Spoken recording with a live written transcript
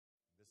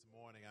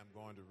Morning, I'm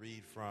going to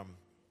read from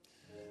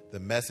the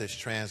Message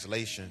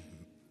translation,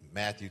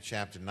 Matthew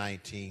chapter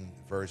 19,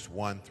 verse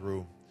 1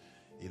 through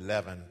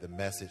 11, the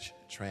Message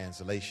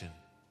translation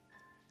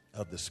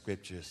of the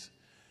scriptures.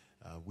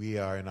 We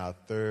are in our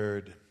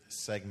third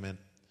segment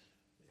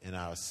in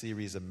our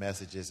series of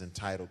messages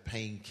entitled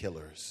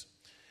Painkillers.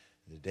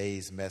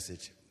 Today's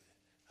message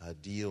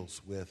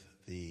deals with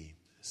the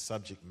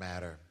subject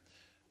matter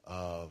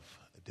of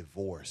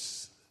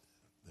divorce.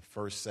 The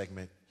first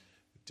segment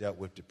dealt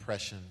with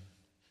depression,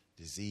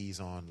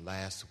 disease on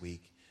last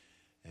week,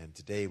 and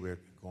today we're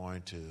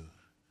going to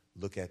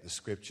look at the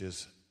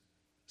scriptures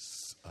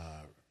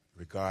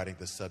regarding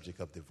the subject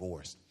of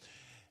divorce.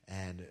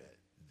 And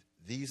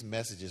these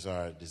messages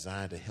are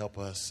designed to help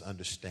us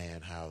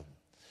understand how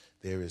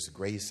there is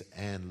grace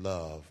and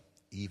love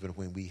even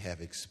when we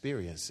have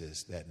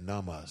experiences that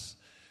numb us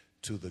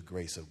to the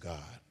grace of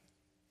God.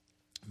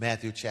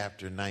 Matthew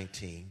chapter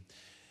 19,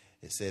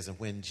 it says, "And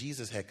when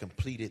Jesus had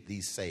completed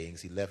these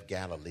sayings, he left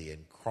Galilee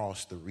and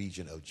crossed the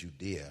region of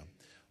Judea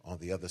on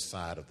the other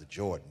side of the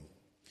Jordan.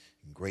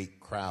 Great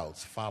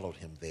crowds followed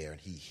him there,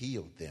 and he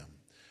healed them.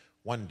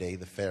 One day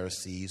the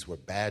Pharisees were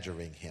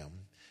badgering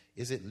him,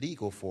 'Is it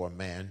legal for a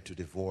man to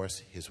divorce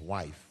his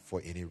wife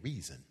for any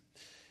reason?'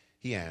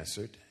 He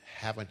answered,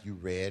 'Haven't you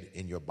read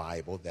in your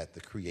Bible that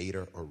the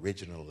Creator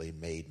originally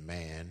made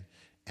man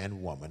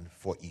and woman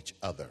for each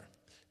other,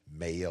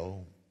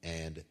 male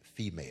and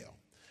female?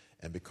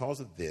 And because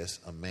of this,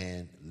 a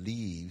man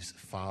leaves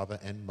father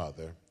and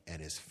mother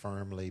and is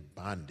firmly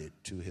bonded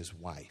to his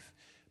wife,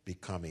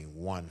 becoming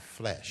one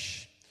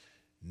flesh,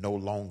 no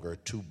longer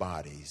two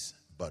bodies,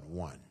 but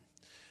one.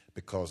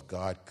 Because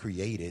God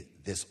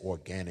created this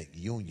organic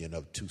union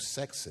of two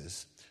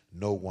sexes,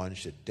 no one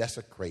should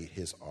desecrate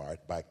his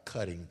art by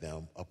cutting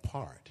them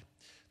apart.'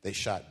 They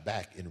shot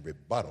back in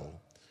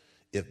rebuttal,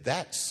 'If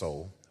that's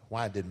so,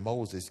 why did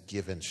Moses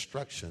give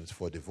instructions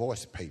for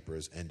divorce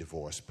papers and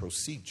divorce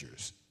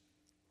procedures?'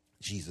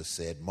 Jesus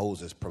said,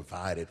 'Moses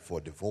provided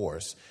for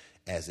divorce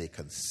as a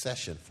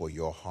concession for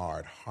your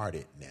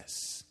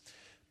hard-heartedness,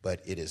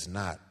 but it is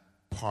not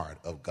part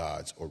of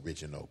God's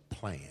original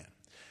plan.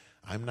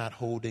 I'm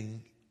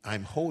holding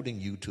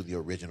you to the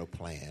original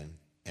plan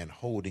and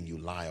holding you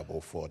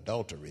liable for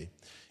adultery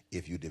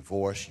if you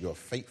divorce your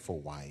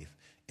faithful wife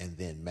and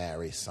then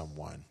marry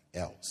someone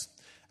else.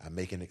 I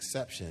make an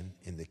exception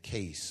in the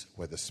case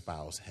where the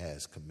spouse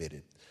has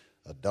committed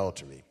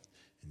adultery.'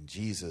 And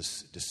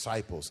Jesus'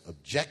 disciples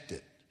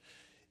objected.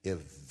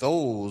 'If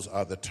those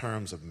are the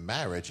terms of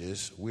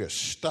marriages, we're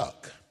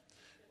stuck.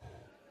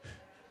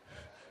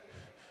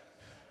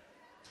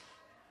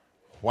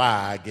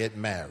 Why get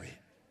married?'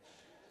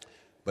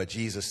 But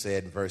Jesus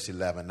said in verse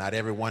 11, 'Not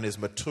everyone is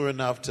mature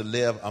enough to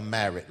live a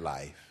married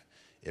life.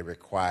 It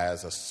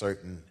requires a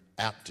certain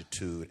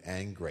aptitude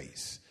and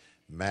grace.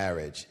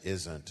 Marriage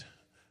isn't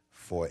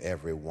for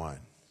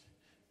everyone.'"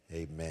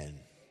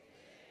 Amen.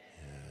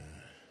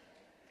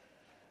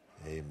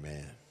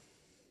 Amen.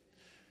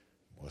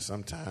 Well,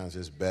 sometimes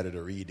it's better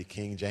to read the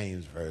King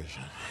James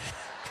Version.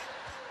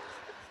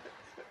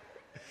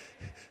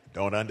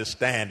 Don't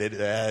understand it,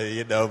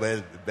 but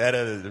it's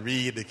better to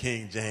read the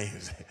King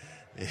James.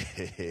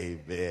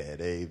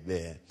 Amen,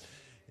 amen,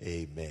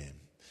 amen.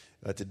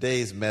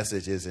 Today's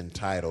message is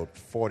entitled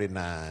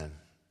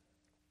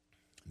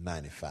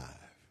 4995.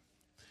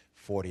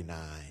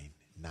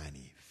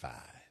 4995.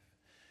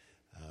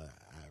 I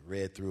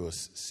read through a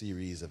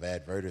series of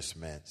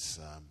advertisements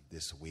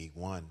this week.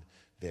 One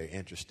very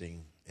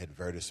interesting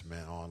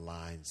advertisement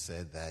online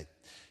said that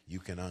you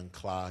can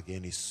unclog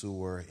any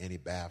sewer, any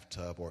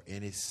bathtub, or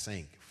any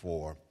sink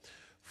for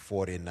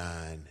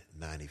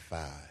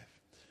 $49.95.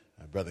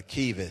 Brother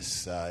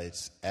Kevis,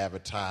 it's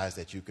advertised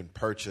that you can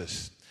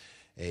purchase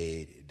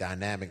a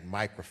dynamic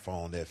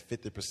microphone. They're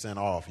 50%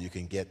 off. You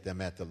can get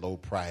them at the low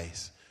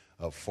price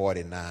of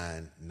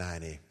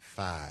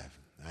 $49.95.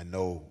 I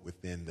know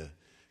within the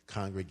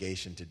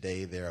congregation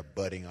today there are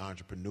budding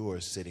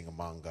entrepreneurs sitting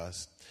among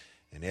us,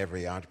 and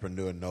every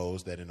entrepreneur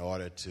knows that in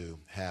order to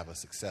have a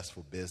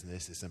successful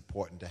business, it's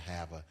important to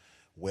have a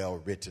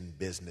well-written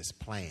business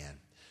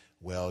plan.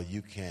 Well,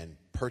 you can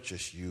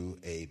purchase you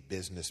a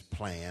business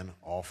plan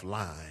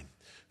offline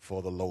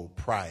for the low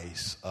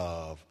price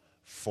of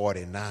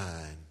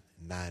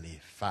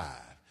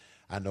 $49.95.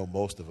 I know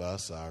most of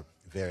us are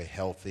very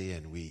healthy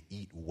and we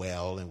eat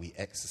well and we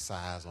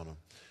exercise on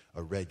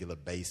a regular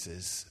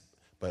basis,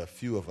 but a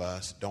few of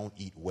us don't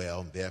eat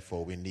well, and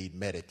therefore we need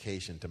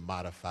medication to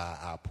modify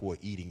our poor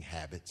eating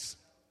habits.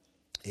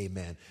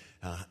 Amen.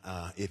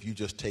 If you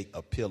just take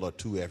a pill or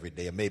two every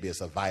day, or maybe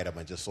it's a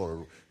vitamin, just sort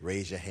of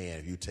raise your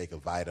hand if you take a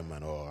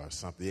vitamin or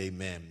something.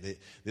 Amen.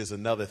 There's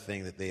another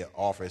thing that they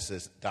offer. It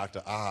says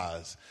Dr.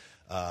 Oz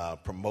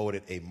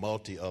promoted a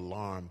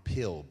multi-alarm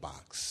pill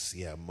box.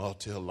 Yeah,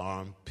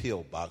 multi-alarm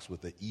pill box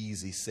with an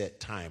easy set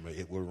timer.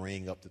 It will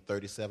ring up to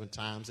 37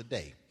 times a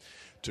day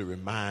to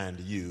remind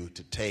you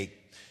to take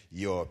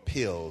your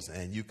pills,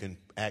 and you can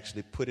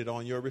actually put it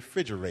on your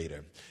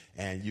refrigerator.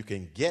 And you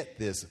can get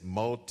this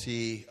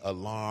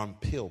multi-alarm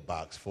pill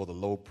box for the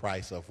low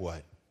price of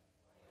what?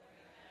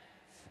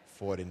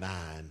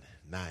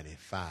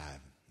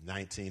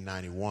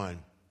 $49.95.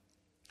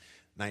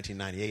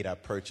 1998, I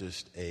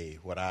purchased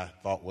what I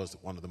thought was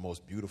one of the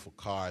most beautiful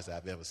cars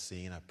I've ever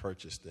seen. I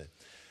purchased an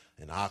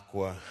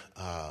Aqua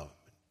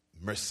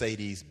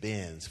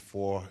Mercedes-Benz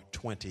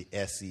 420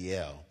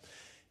 SEL.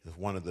 It was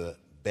one of the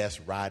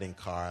best riding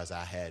cars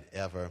I had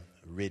ever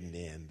ridden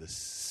in. The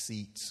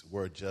seats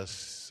were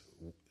just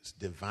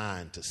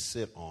divine to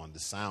sit on. The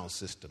sound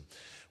system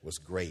was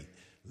great.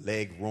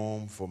 Leg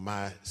room for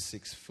my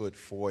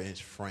 6'4"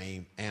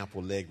 frame,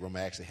 ample leg room.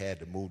 I actually had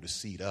to move the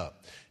seat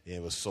up.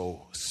 It was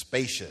so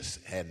spacious,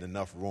 had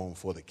enough room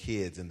for the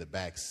kids in the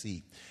back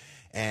seat.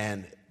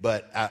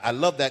 But I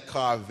love that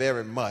car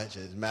very much.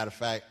 As a matter of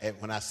fact,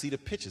 when I see the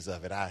pictures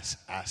of it, I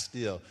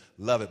still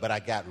love it. But I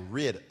got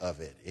rid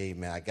of it.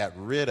 Amen. I got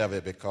rid of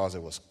it because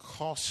it was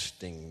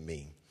costing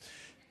me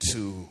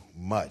too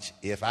much.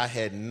 If I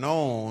had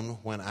known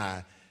when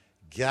I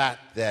got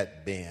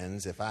that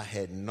Benz, if I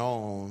had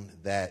known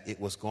that it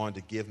was going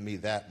to give me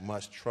that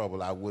much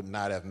trouble, I would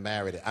not have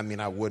married it. I mean,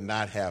 I would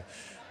not have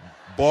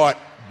bought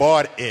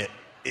it.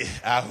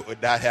 I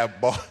would not have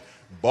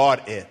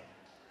bought it.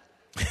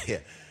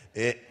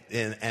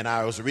 And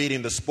I was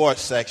reading the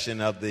sports section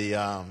of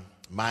the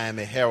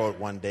Miami Herald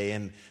one day,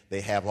 and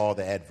they have all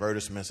the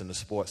advertisements in the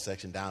sports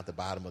section down at the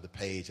bottom of the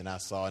page, and I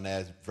saw an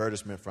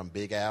advertisement from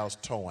Big Al's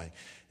Towing.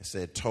 It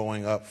said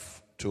towing up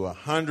to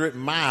 100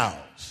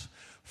 miles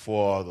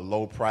for the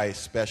low price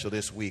special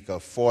this week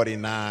of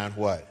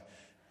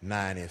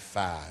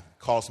 $49.95.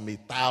 Cost me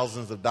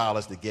thousands of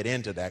dollars to get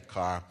into that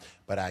car,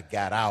 but I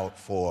got out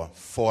for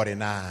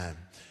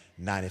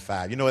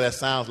 $49.95. You know, that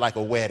sounds like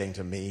a wedding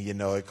to me. You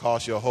know, it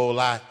costs you a whole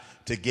lot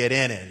to get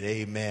in it.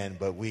 Amen.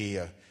 But we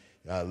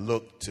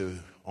look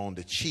on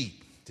the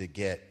cheap to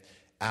get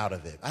out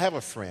of it. I have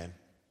a friend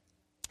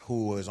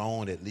who has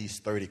owned at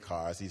least 30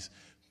 cars. He's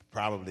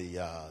probably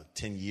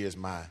 10 years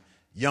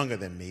younger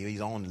than me. He's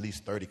owned at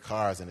least 30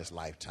 cars in his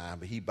lifetime,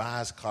 but he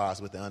buys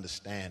cars with the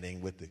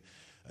understanding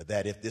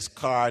that if this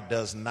car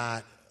does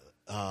not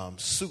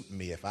suit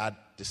me, if I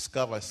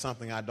discover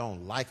something I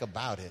don't like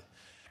about it,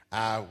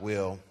 I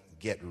will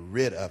get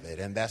rid of it.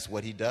 And that's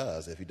what he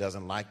does. If he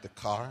doesn't like the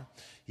car,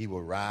 he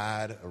will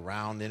ride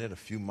around in it a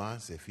few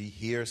months. If he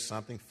hears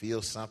something,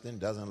 feels something,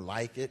 doesn't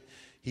like it,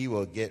 he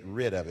will get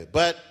rid of it.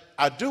 But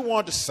I do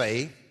want to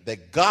say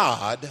that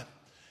God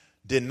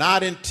did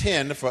not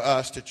intend for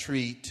us to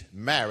treat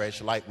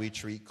marriage like we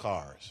treat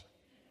cars.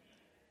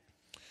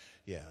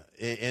 Yeah,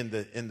 in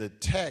the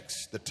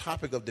text, the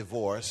topic of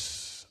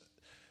divorce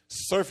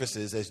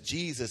surfaces as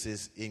Jesus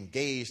is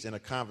engaged in a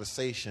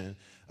conversation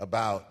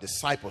about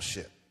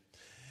discipleship.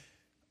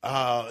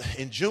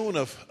 In June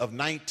of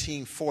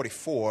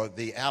 1944,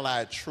 the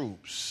Allied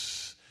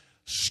troops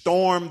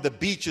stormed the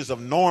beaches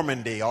of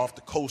Normandy off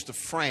the coast of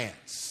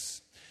France.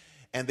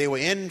 And they were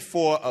in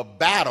for a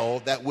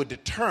battle that would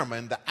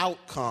determine the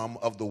outcome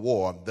of the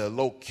war, the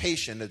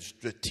location, the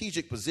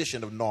strategic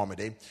position of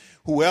Normandy.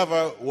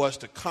 Whoever was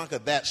to conquer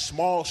that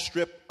small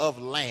strip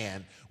of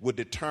land would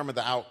determine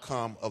the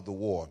outcome of the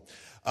war.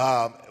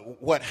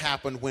 What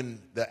happened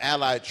when the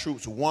Allied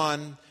troops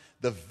won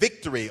the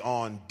victory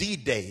on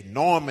D-Day,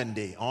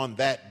 Normandy, on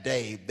that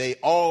day, they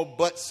all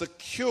but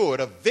secured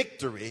a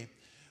victory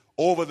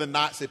over the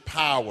Nazi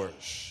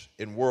powers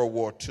in World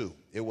War II.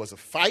 It was a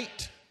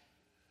fight.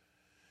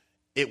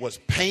 It was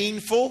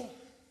painful.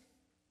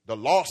 The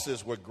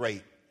losses were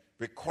great,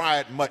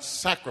 required much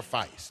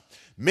sacrifice.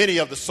 Many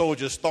of the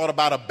soldiers thought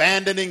about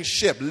abandoning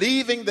ship,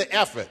 leaving the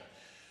effort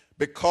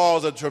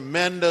because of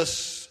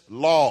tremendous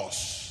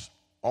loss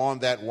on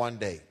that one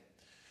day.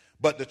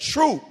 But the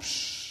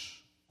troops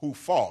who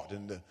fought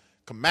and the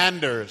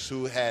commanders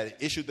who had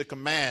issued the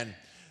command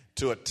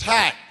to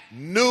attack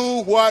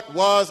knew what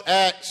was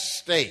at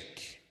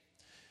stake.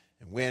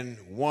 And when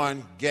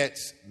one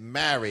gets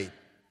married,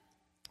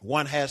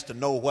 one has to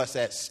know what's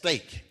at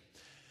stake,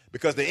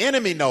 because the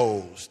enemy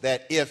knows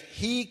that if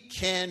he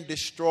can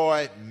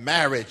destroy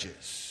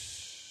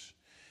marriages,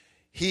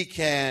 he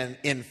can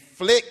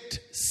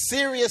inflict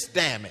serious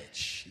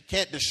damage. He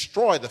can't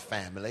destroy the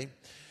family.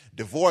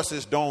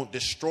 Divorces don't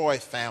destroy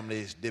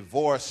families.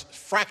 Divorce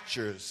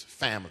fractures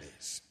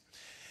families.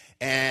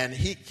 And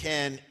he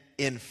can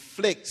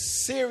inflict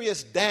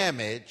serious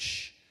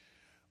damage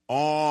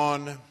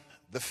on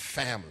the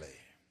family.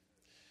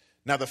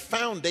 Now, the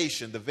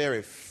foundation, the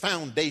very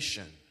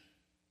foundation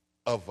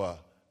of a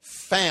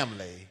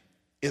family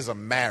is a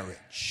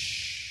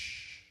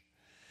marriage.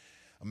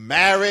 A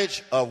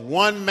marriage of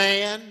one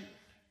man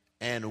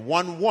and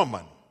one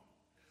woman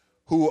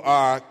who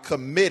are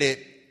committed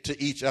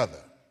to each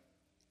other.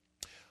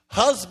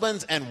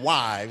 Husbands and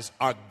wives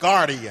are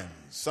guardians.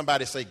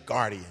 Somebody say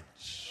guardians.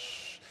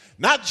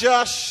 Not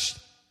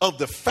just of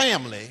the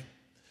family,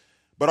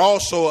 but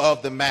also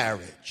of the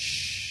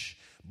marriage.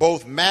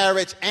 Both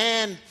marriage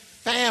and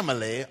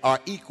family are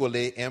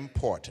equally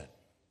important.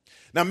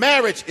 Now,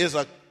 marriage is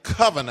a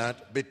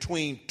covenant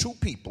between two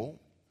people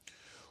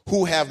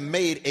who have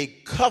made a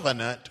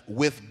covenant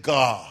with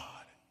God.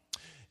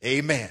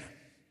 Amen.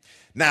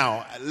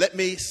 Now, let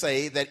me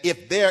say that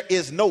if there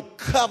is no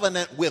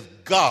covenant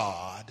with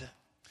God,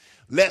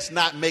 let's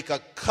not make a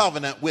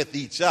covenant with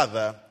each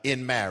other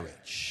in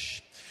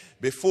marriage.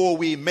 Before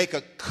we make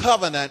a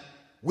covenant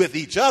with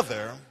each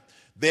other,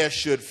 there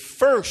should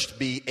first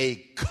be a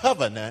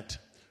covenant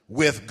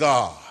with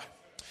God.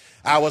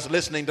 I was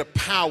listening to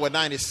Power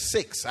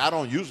 96. I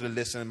don't usually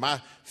listen.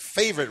 My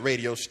favorite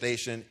radio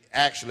station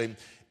actually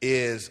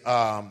is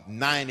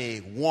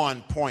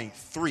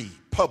 91.3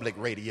 public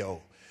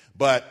radio.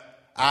 But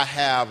I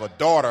have a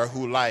daughter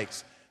who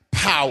likes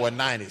Power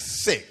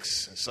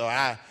 96. So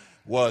I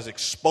was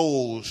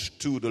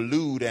exposed to the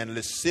lewd and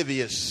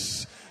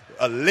lascivious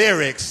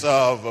lyrics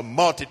of a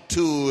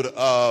multitude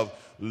of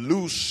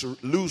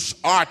loose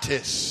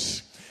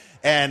artists.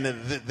 And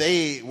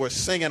they were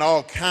singing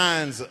all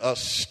kinds of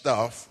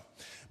stuff.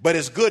 But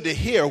it's good to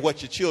hear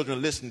what your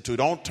children listen to.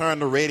 Don't turn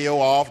the radio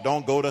off.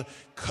 Don't go to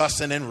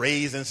cussing and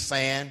raising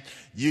sand.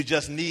 You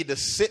just need to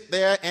sit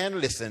there and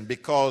listen,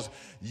 because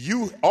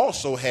you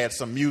also had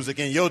some music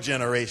in your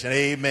generation.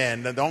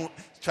 Amen. Now, don't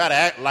try to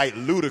act like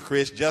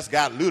Ludacris just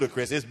got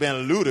ludicrous. It's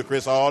been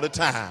ludicrous all the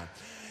time.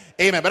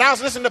 Amen. But I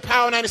was listening to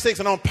Power 96,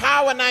 and on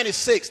Power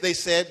 96, they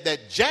said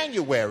that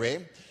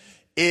January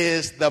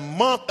is the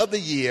month of the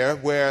year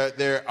where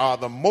there are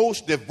the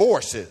most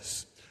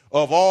divorces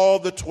of all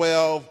the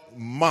 12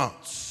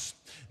 months.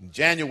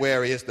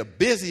 January is the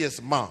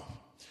busiest month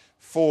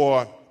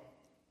for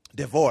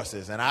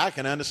divorces. And I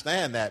can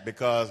understand that,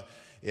 because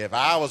if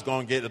I was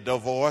going to get a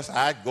divorce,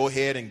 I'd go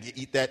ahead and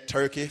eat that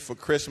turkey for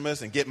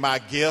Christmas and get my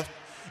gift,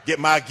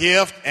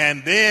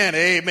 and then,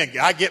 amen,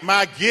 I get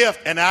my gift,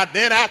 and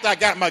then after I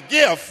got my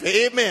gift,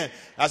 amen,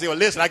 I say, well,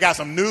 listen, I got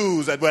some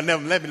news. Well,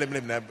 let me.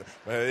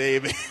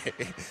 Amen.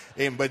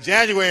 But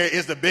January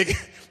is the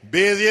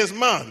busiest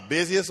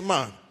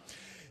month.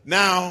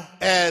 Now,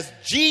 as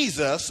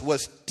Jesus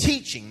was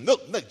teaching,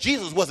 look,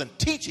 Jesus wasn't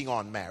teaching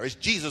on marriage.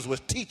 Jesus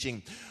was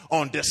teaching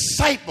on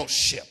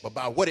discipleship,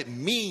 about what it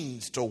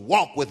means to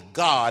walk with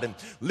God and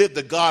live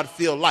the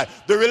God-filled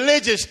life. The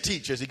religious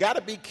teachers, you got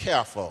to be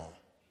careful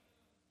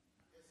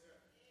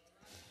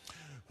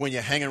when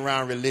you're hanging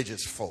around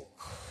religious folk.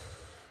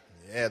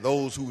 Yeah,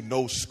 those who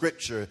know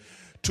Scripture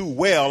too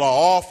well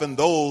are often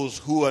those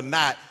who are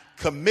not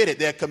committed.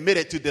 They're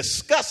committed to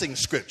discussing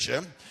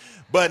Scripture,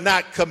 but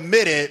not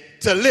committed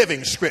to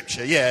living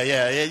Scripture.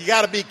 Yeah. You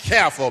got to be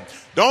careful.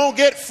 Don't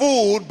get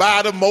fooled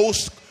by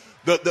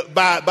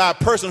by a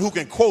person who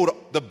can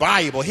quote the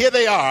Bible. Here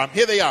they are.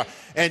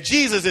 And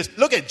Jesus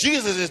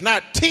is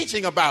not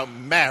teaching about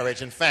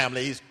marriage and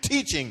family. He's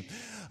teaching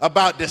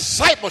about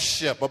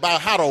discipleship, about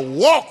how to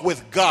walk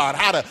with God,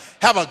 how to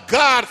have a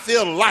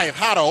God-filled life,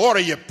 how to order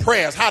your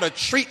prayers, how to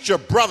treat your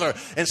brother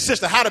and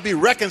sister, how to be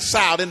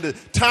reconciled in the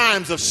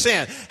times of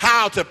sin,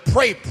 how to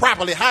pray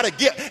properly, how to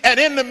give. And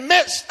in the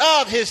midst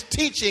of his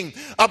teaching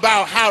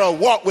about how to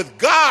walk with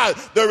God,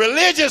 the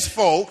religious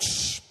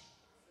folks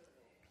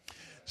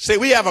say,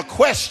 we have a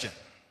question.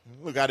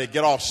 We got to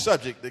get off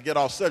subject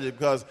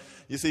because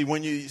you see,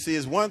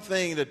 it's one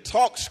thing to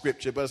talk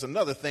Scripture, but it's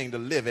another thing to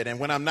live it. And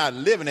when I'm not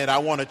living it, I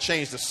want to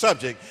change the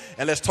subject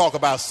and let's talk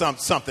about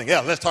something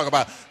else.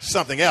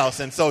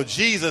 And so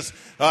Jesus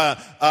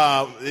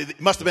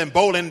must have been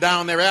bowling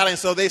down their alley. And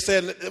so they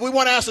said, we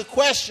want to ask a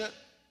question.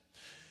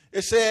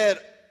 It said,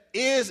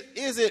 is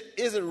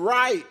it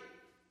right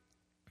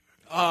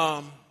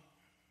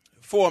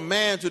for a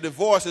man to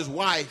divorce his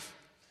wife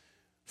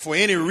for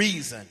any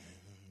reason?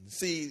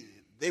 See,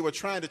 they were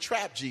trying to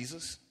trap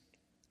Jesus.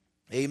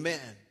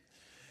 Amen.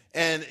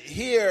 And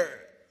here,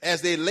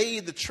 as they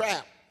laid the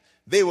trap,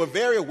 they were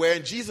very aware,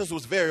 and Jesus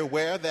was very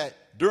aware,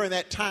 that during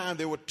that time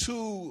there were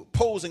two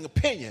opposing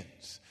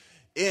opinions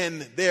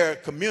in their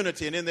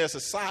community and in their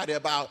society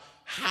about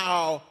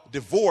how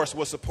divorce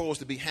was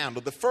supposed to be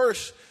handled. The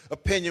first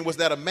opinion was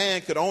that a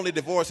man could only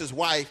divorce his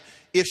wife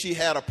if she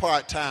had a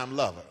part-time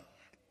lover.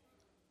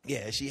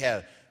 Yeah, she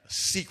had a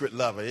secret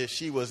lover. If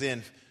she was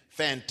in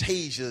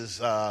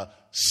Fantasia's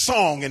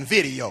song and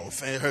video,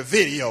 her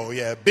video,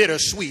 yeah,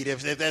 bittersweet.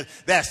 If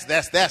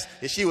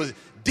she was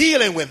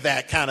dealing with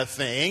that kind of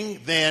thing,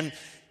 then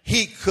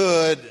he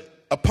could,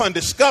 upon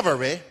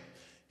discovery,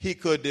 he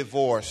could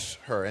divorce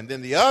her. And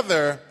then the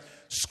other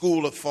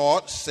school of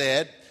thought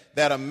said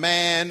that a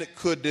man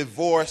could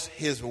divorce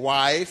his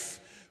wife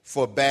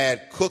for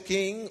bad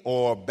cooking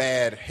or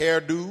bad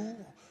hairdo,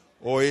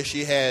 or if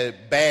she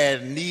had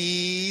bad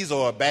knees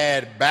or a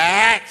bad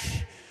back.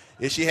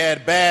 If she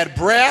had bad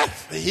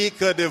breath, he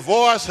could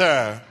divorce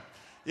her.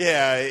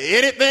 Yeah,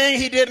 anything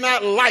he did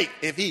not like,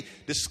 if he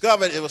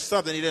discovered it was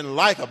something he didn't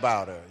like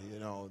about her,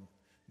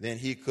 then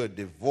he could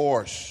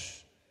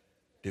divorce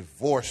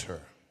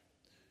her.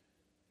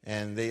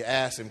 And they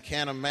asked him,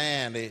 can a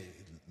man,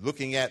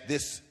 looking at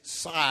this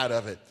side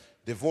of it,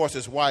 divorce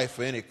his wife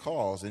for any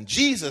cause? And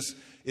Jesus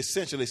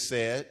essentially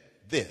said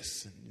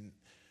this: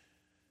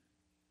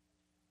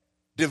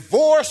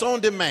 divorce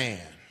on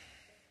demand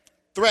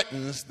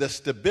threatens the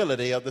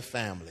stability of the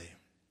family.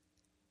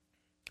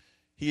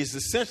 He is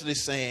essentially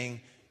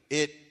saying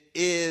it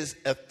is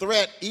a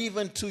threat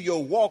even to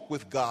your walk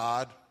with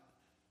God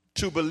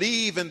to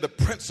believe in the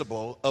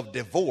principle of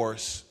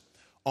divorce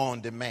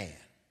on demand.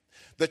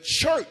 The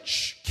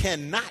church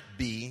cannot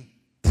be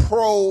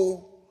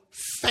pro-family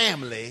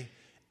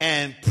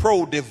and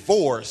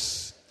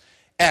pro-divorce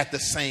at the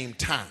same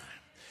time.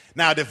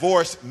 Now,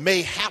 divorce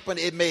may happen,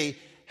 it may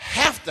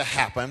have to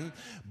happen,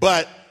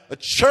 but a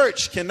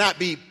church cannot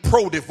be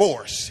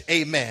pro-divorce.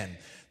 Amen.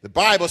 The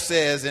Bible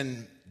says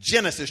in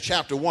Genesis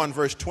chapter 1,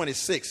 verse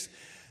 26,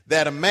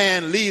 that a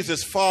man leaves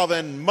his father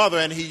and mother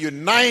and he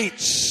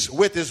unites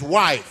with his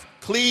wife,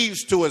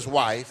 cleaves to his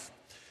wife,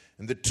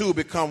 and the two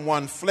become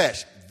one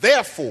flesh.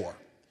 Therefore,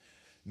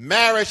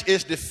 marriage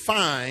is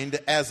defined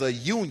as a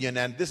union,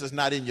 and this is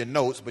not in your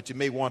notes, but you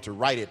may want to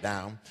write it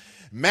down.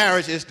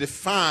 Marriage is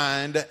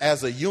defined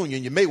as a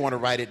union. You may want to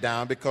write it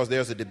down because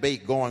there's a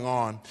debate going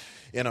on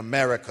in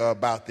America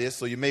about this,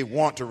 so you may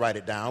want to write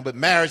it down. But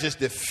marriage is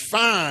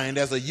defined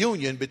as a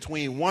union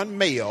between one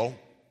male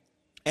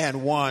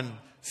and one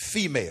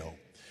female.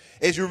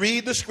 As you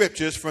read the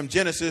scriptures from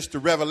Genesis to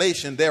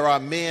Revelation, there are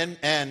men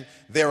and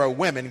there are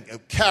women,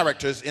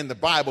 characters in the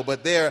Bible,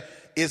 but there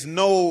is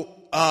no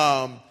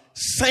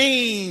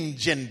same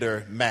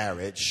gender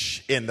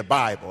marriage in the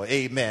Bible.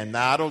 Amen.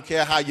 Now, I don't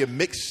care how you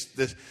mix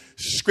the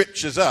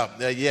scriptures up.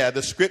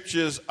 The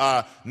scriptures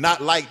are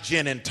not like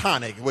gin and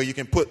tonic where you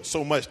can put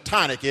so much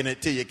tonic in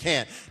it till you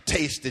can't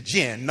taste the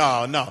gin.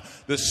 No.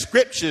 The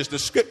scriptures,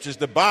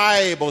 the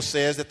Bible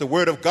says that the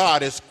word of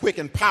God is quick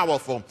and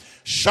powerful,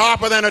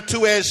 sharper than a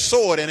two-edged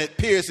sword, and it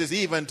pierces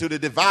even to the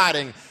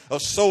dividing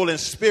of soul and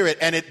spirit,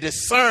 and it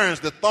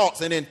discerns the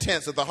thoughts and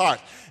intents of the heart.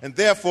 And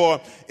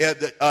therefore,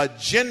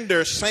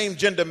 same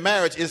gender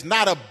marriage is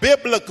not a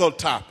biblical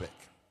topic,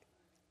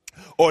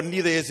 or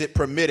neither is it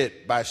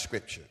permitted by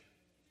Scripture.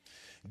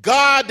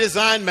 God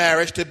designed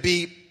marriage to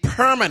be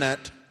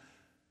permanent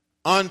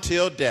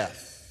until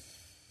death.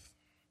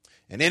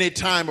 And any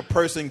time a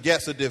person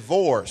gets a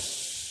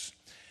divorce,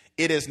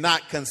 it is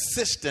not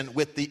consistent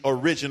with the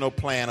original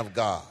plan of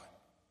God.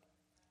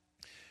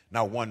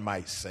 Now, one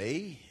might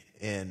say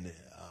in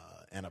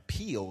an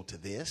appeal to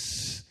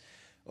this,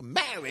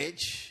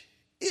 marriage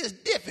is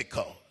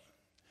difficult.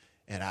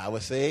 And I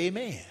would say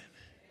amen.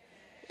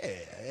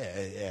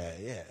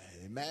 Yeah.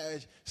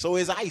 Marriage, so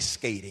is ice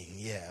skating.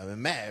 Yeah,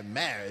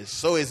 marriage,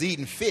 so is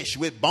eating fish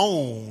with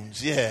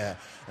bones. Yeah,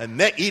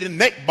 eating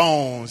neck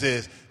bones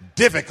is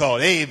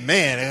difficult.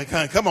 Amen.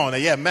 Come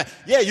on. Yeah,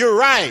 you're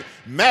right.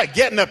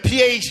 Getting a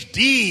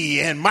PhD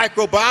in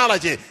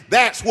microbiology,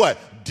 that's what?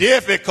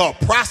 Difficult.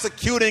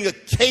 Prosecuting a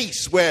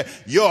case where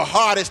your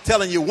heart is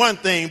telling you one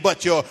thing,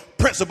 but your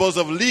principles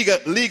of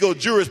legal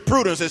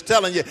jurisprudence is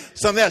telling you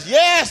something else.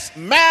 Yes,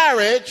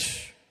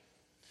 marriage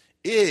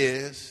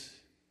is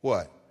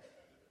what?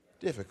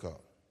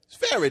 Difficult. It's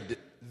very,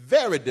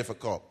 very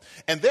difficult.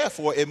 And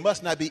therefore, it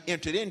must not be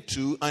entered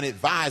into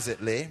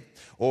unadvisedly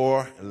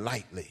or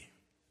lightly.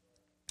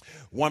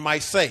 One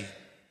might say,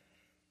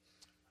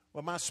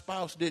 well, my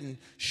spouse didn't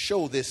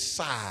show this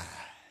side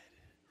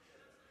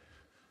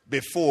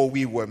before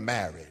we were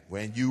married.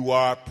 When you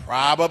are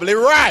probably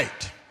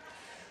right.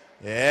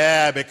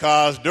 Yeah,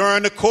 because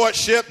during the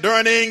courtship,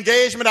 during the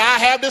engagement, I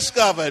have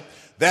discovered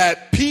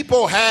that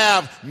people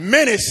have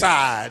many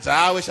sides.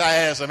 I wish I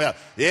had some help.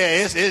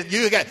 Yeah,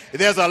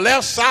 there's a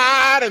left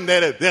side, and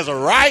there's a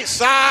right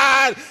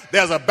side,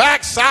 there's a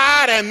back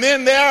side, and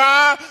then there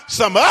are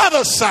some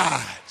other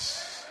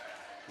sides.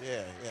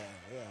 Yeah.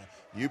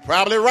 You're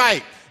probably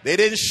right. They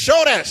didn't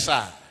show that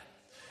side.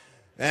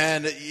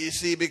 And you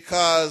see,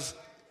 because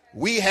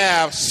we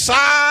have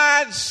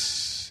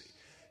sides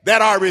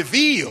that are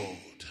revealed,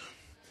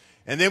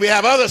 and then we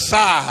have other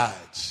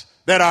sides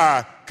that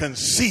are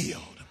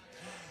concealed.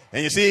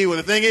 And you see, what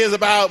the thing is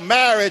about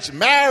marriage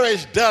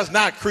does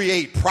not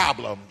create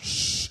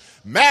problems.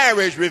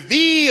 Marriage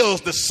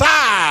reveals the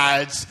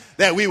sides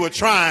that we were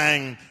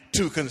trying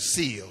to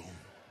conceal.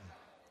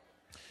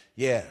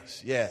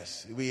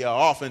 Yes. We are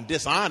often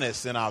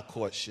dishonest in our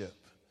courtship.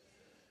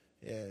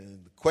 Yeah,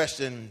 the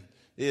question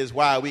is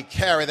why we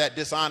carry that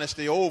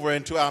dishonesty over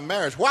into our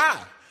marriage.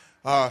 Why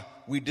are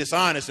we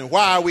dishonest, and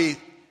why are we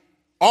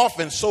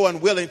often so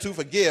unwilling to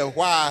forgive?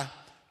 Why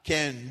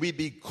can we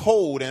be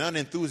cold and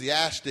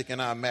unenthusiastic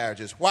in our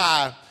marriages?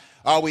 Why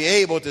are we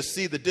able to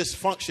see the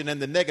dysfunction and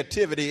the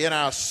negativity in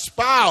our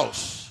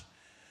spouse,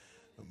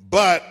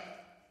 but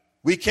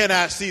we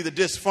cannot see the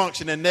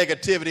dysfunction and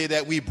negativity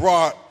that we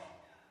brought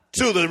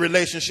to the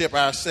relationship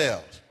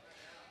ourselves?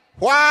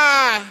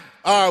 Why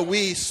are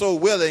we so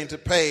willing to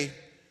pay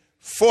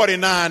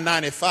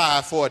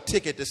 $49.95 for a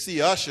ticket to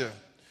see Usher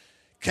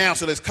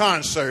cancel his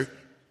concert,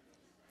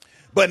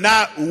 but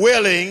not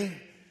willing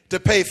to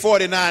pay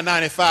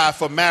 $49.95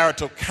 for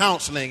marital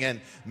counseling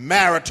and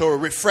marital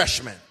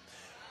refreshment?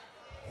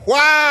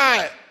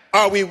 Why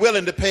are we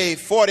willing to pay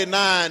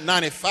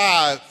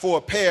 $49.95 for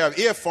a pair of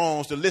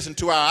earphones to listen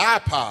to our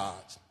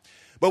iPods,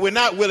 but we're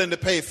not willing to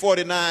pay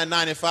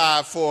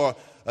 $49.95 for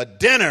a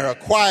dinner, a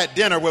quiet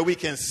dinner where we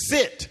can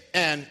sit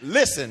and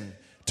listen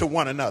to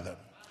one another?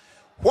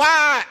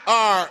 Why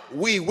are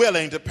we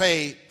willing to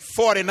pay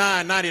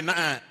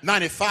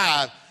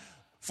 $49.95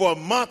 for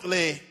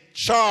monthly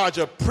charge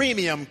of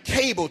premium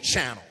cable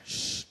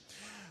channels,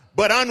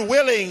 but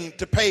unwilling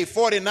to pay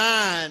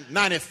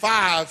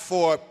 $49.95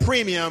 for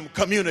premium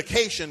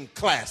communication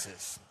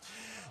classes.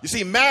 You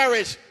see,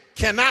 marriage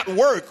cannot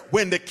work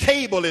when the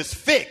cable is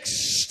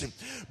fixed,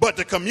 but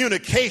the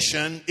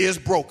communication is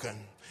broken.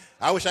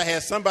 I wish I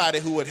had somebody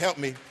who would help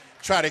me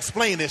try to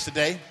explain this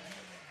today.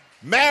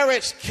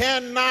 Marriage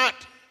cannot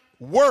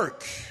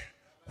work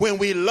when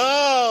we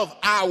love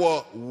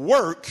our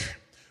work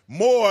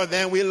more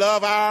than we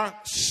love our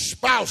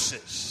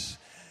spouses.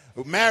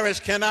 Marriage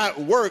cannot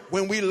work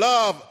when we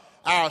love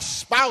our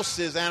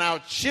spouses and our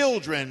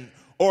children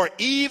or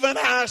even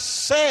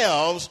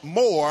ourselves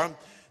more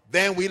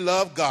than we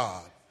love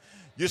God.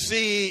 You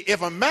see,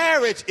 if a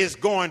marriage is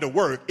going to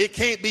work, it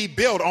can't be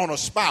built on a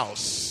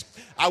spouse.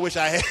 I wish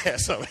I had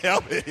some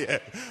help here.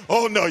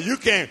 Oh, no, you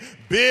can't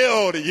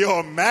build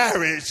your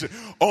marriage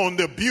on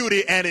the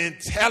beauty and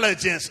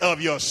intelligence of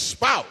your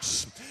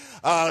spouse.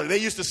 They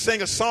used to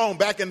sing a song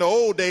back in the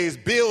old days,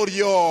 build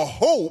your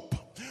hope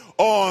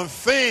on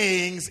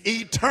things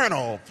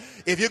eternal.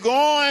 If you're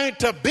going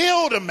to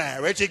build a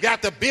marriage, you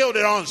got to build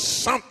it on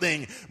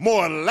something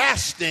more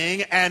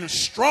lasting and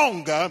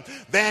stronger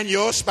than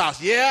your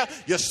spouse. Yeah,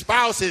 your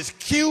spouse is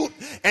cute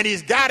and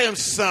he's got him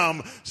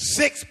some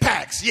six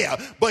packs. Yeah,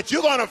 but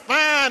you're going to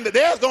find that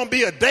there's going to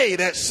be a day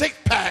that six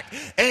pack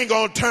ain't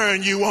going to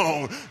turn you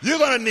on. You're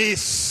going to need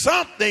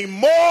something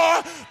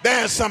more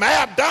than some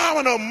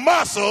abdominal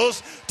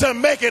muscles to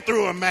make it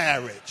through a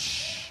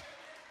marriage.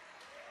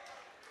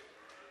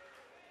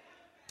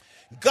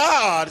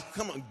 God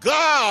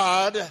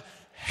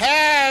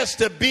has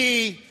to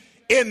be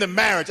in the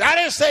marriage. I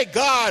didn't say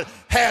God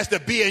has to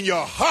be in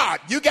your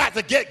heart. You got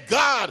to get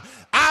God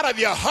out of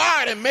your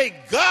heart and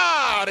make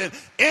God an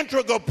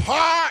integral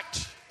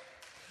part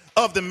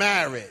of the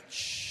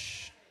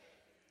marriage.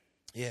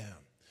 Yeah.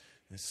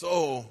 And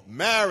so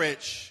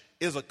marriage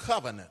is a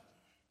covenant.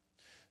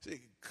 See,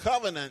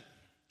 covenant,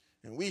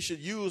 and we should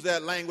use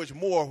that language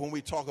more when we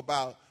talk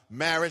about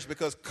marriage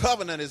because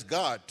covenant is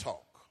God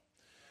talk.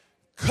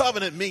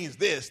 Covenant means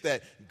this,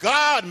 that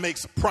God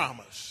makes a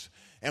promise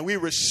and we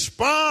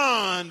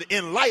respond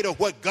in light of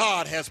what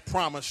God has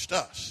promised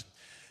us.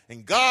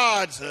 And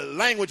God's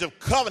language of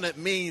covenant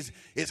means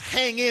it's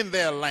hang in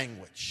there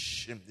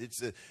language.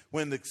 It's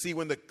when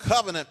the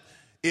covenant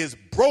is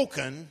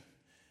broken,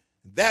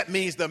 that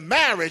means the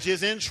marriage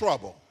is in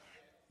trouble.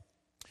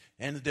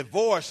 And the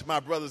divorce, my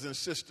brothers and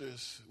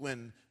sisters,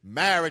 when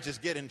marriages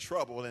get in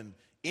trouble and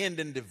end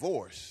in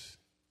divorce,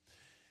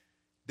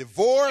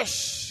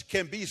 divorce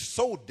can be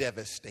so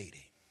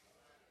devastating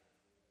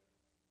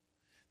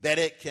that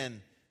it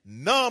can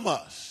numb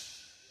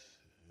us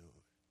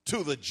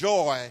to the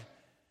joy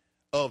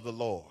of the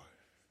Lord.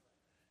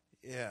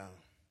 Yeah.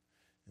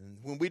 And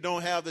when we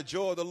don't have the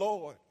joy of the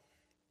Lord,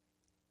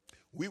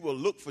 we will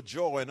look for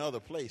joy in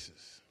other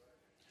places.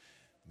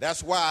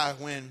 That's why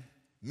when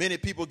many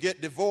people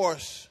get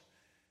divorced,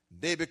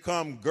 they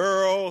become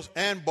girls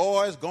and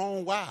boys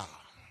gone wild.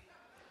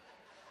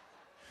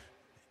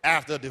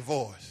 After a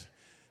divorce.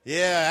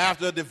 Yeah,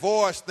 after a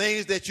divorce,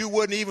 things that you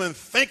wouldn't even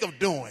think of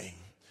doing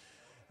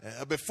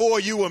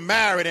before you were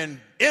married, and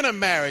in a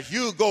marriage,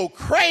 you go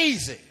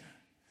crazy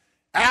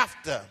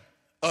after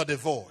a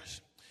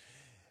divorce.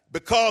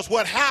 Because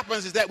what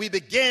happens is that we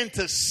begin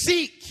to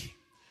seek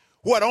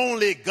what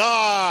only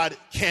God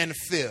can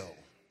fill.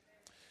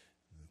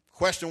 The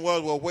question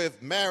was, well, if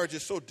marriage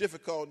is so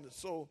difficult and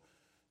it's so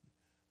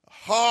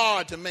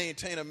hard to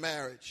maintain a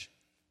marriage,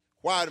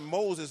 why did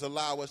Moses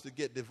allow us to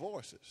get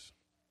divorces?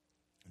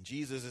 And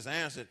Jesus has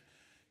answered,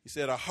 he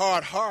said, a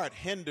hard heart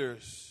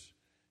hinders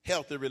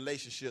healthy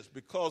relationships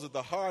because of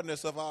the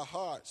hardness of our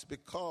hearts.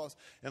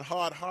 And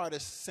hard heart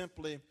is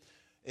simply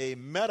a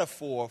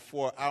metaphor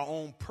for our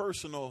own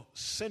personal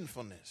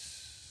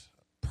sinfulness,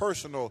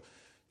 personal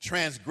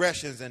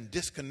transgressions and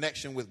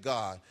disconnection with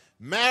God.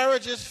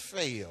 Marriages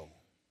fail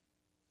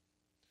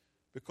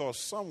because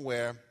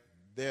somewhere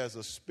there's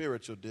a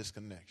spiritual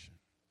disconnection.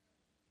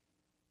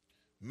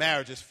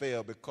 Marriages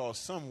fail because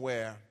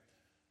somewhere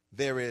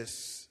there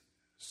is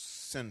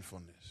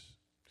sinfulness.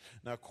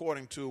 Now,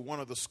 according to one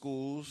of the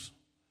schools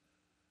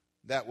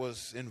that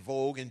was in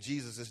vogue in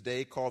Jesus'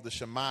 day called the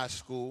Shammai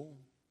school,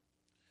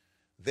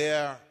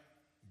 their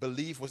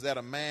belief was that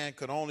a man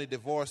could only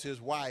divorce his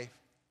wife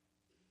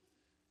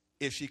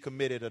if she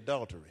committed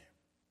adultery.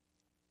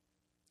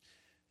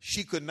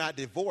 She could not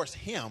divorce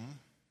him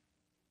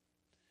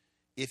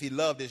if he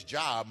loved his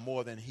job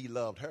more than he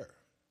loved her.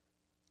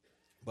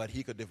 But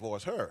he could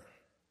divorce her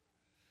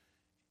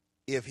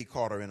if he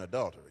caught her in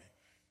adultery.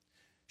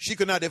 She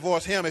could not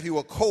divorce him if he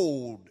were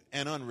cold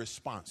and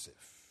unresponsive.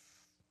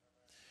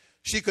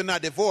 She could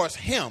not divorce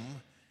him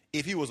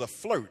if he was a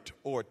flirt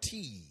or a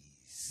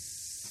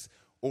tease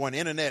or an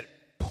internet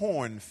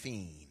porn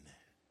fiend.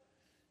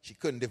 She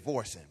couldn't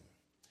divorce him.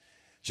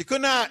 She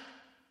could not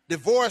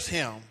divorce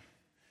him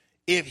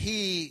if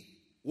he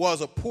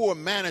was a poor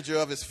manager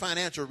of his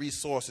financial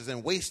resources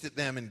and wasted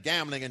them in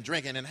gambling and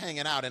drinking and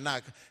hanging out and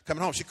not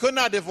coming home. She could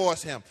not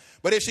divorce him.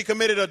 But if she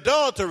committed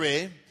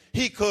adultery,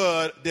 he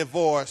could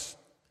divorce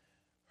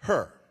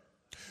her.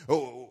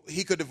 Oh,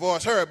 he could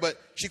divorce her, but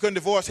she couldn't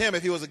divorce him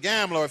if he was a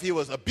gambler, or if he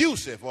was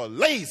abusive or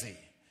lazy,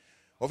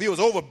 or if he was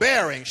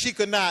overbearing. She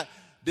could not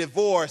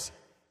divorce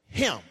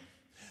him.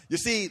 You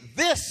see,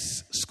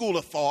 this school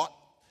of thought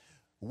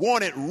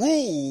wanted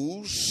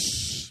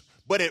rules,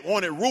 but it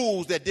wanted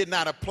rules that did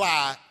not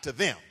apply to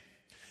them.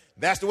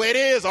 That's the way it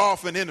is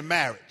often in a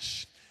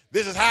marriage.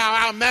 This is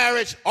how our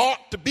marriage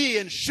ought to be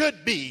and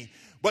should be,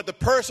 but the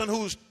person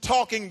who's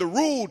talking the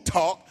rule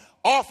talk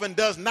often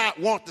does not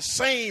want the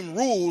same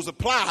rules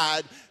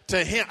applied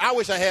to him. I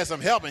wish I had some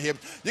help in here.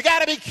 You got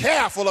to be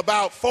careful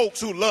about folks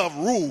who love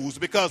rules,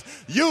 because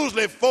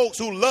usually folks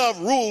who love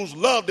rules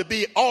love to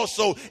be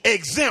also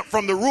exempt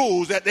from the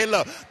rules that they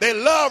love. They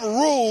love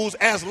rules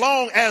as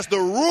long as the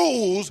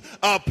rules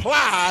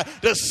apply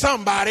to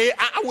somebody.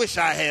 I wish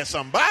I had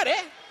somebody.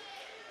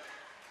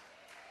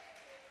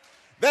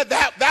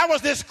 That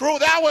was this crew.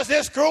 That was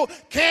this crew.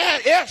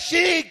 If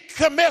she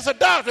commits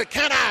adultery,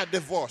 can I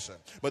divorce her?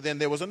 But then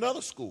there was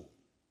another school.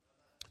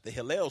 The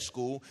Hillel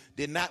school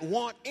did not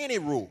want any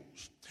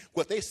rules.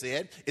 What they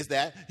said is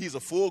that he's a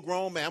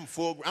full-grown man.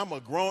 I'm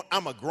a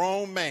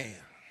grown man,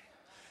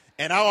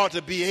 and I ought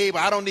to be able.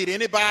 I don't need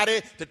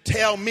anybody to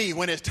tell me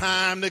when it's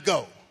time to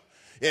go.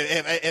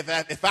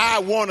 If I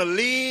want to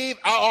leave,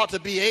 I ought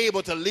to be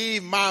able to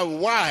leave my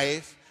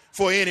wife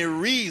for any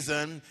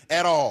reason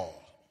at all.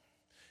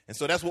 And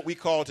so that's what we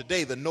call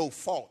today the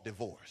no-fault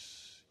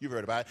divorce. You've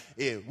heard about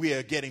it. We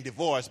are getting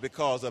divorced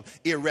because of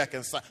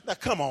irreconcilable. Now,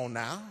 come on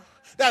now.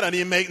 That doesn't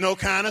even make no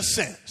kind of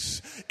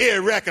sense.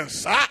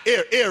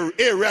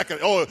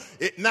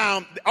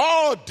 Now,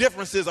 all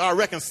differences are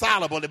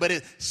reconcilable,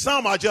 but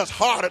some are just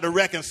harder to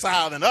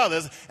reconcile than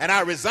others. And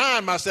I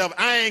resign myself.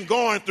 I ain't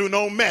going through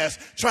no mess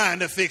trying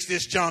to fix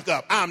this junk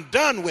up. I'm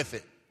done with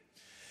it.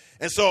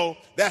 And so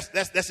that's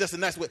just a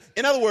nice way.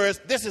 In other words,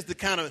 this is the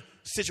kind of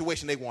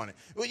situation they wanted.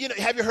 Well,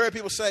 have you heard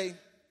people say,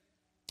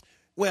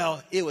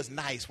 well, it was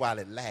nice while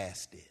it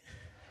lasted,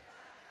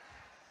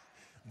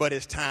 but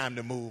it's time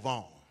to move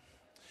on.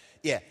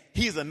 Yeah,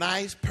 he's a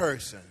nice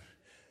person,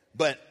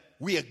 but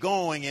we are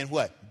going in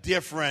what?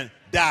 Different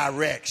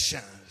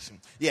directions.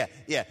 Yeah.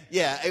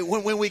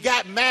 When we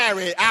got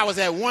married, I was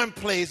at one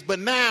place, but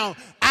now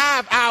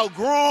I've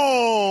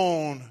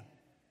outgrown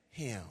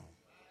him.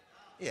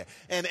 Yeah,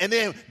 and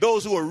then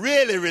those who are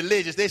really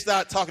religious, they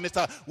start talking this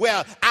talk.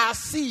 Well, our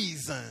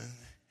season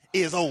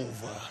is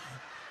over.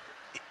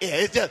 Yeah,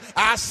 it's just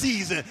our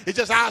season. It's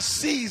just our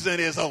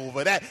season is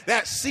over.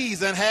 That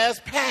season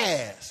has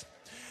passed.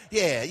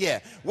 Yeah.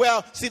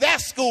 Well, see, that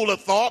school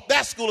of thought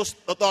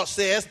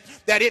says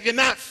that if you're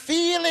not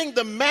feeling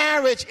the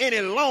marriage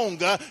any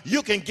longer,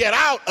 you can get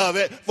out of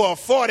it for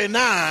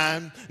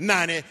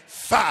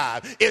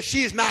 $49.95. If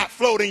she's not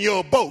floating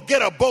your boat,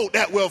 get a boat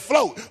that will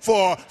float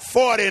for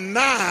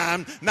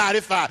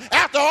 $49.95.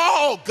 After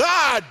all,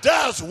 God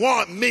does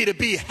want me to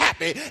be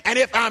happy, and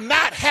if I'm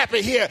not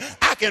happy here,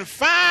 I can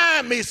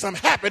find me some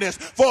happiness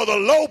for the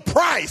low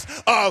price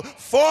of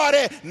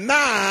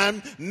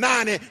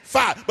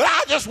 $49.95. But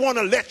I just want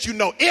to let you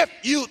know, if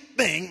you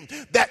think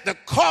that the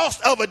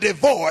cost of a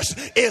divorce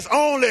is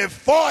only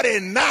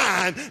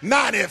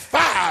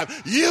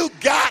 $49.95, you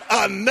got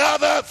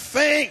another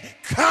thing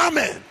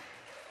coming.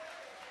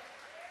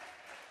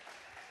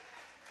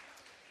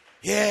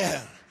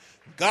 Yeah.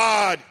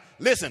 God,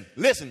 listen,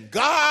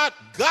 God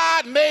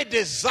may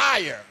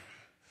desire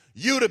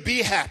you to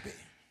be happy,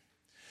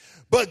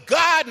 but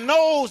God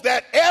knows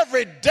that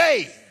every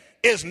day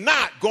is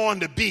not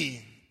going to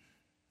be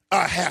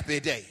a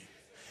happy day.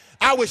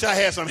 I wish I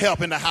had some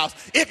help in the house.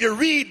 If you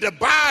read the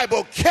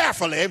Bible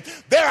carefully,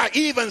 there are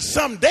even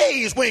some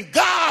days when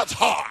God's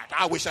heart,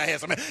 I wish I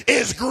had some,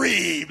 is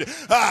grieved.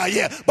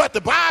 But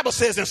the Bible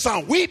says in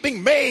Psalm,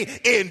 weeping may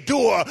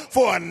endure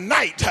for a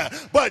night,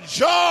 but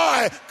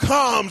joy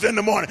comes in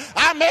the morning.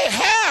 I may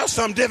have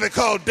some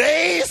difficult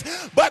days,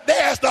 but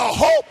there's the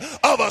hope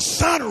of a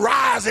sun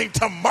rising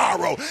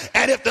tomorrow.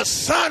 And if the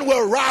sun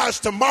will rise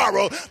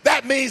tomorrow,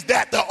 that means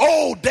that the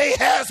old day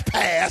has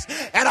passed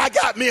and I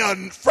got me a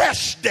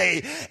fresh day.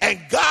 And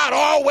God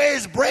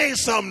always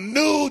brings some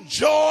new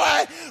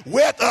joy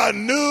with a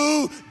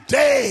new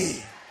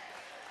day.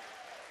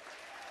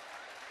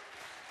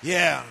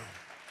 Yeah,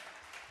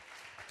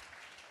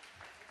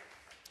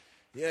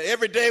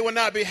 every day will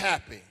not be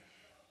happy.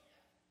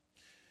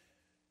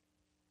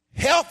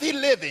 Healthy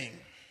living,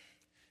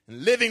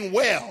 living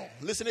well,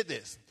 listen to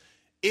this,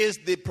 is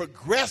the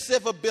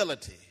progressive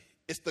ability.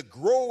 It's the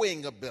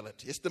growing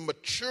ability. It's the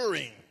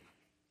maturing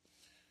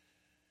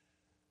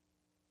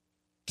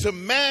to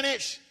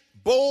manage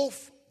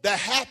both the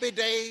happy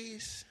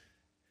days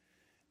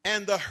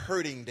and the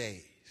hurting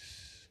days.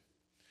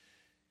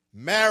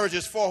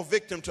 Marriages fall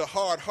victim to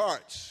hard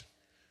hearts.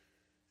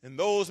 And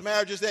those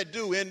marriages that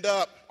do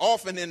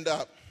often end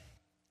up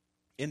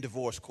in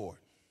divorce court.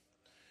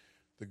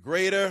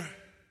 The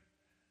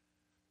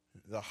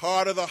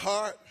harder the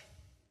heart,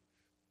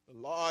 the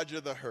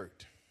larger the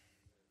hurt.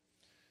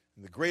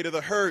 And the greater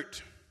the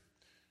hurt,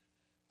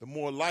 the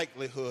more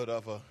likelihood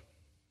of a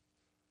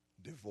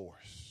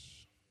divorce.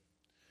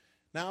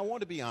 Now, I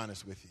want to be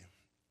honest with you.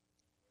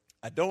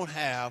 I don't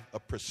have a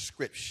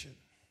prescription.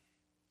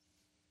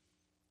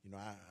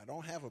 I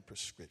don't have a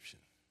prescription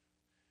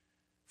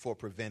for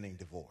preventing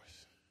divorce.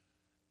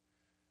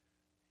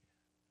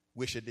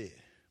 Wish I did,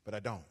 but I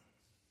don't.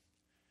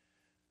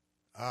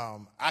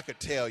 I could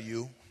tell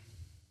you,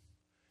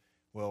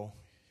 well,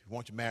 if you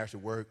want your marriage to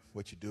work,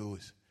 what you do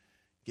is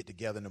get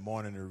together in the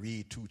morning and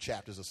read 2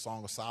 chapters of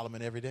Song of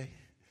Solomon every day.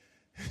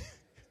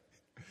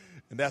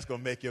 And that's going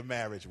to make your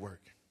marriage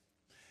work.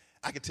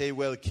 I can tell you,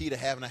 well, the key to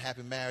having a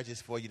happy marriage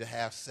is for you to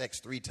have sex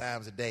 3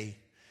 times a day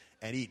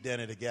and eat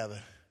dinner together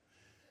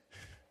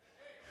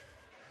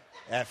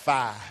at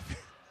 5.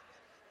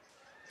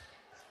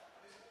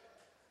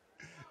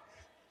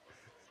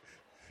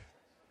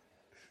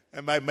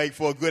 That might make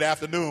for a good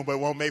afternoon, but it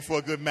won't make for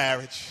a good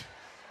marriage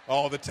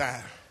all the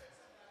time.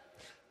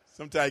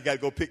 Sometimes you got to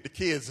go pick the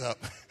kids up.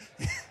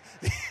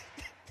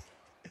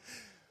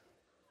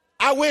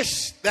 I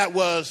wish that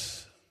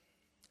was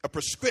a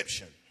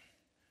prescription.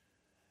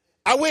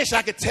 I wish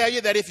I could tell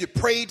you that if you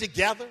prayed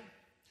together,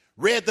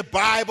 read the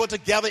Bible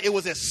together, it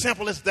was as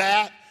simple as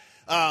that.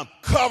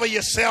 Cover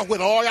yourself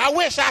with oil. I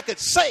wish I could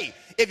say,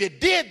 if you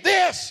did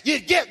this,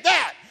 you'd get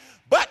that.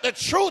 But the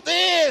truth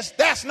is,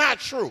 that's not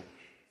true.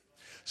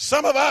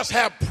 Some of us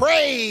have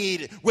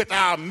prayed with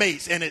our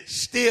mates and it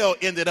still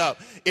ended up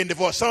in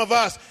divorce. Some of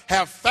us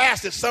have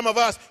fasted. Some of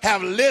us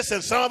have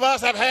listened. Some of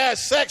us have had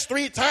sex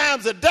 3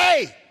 times a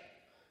day.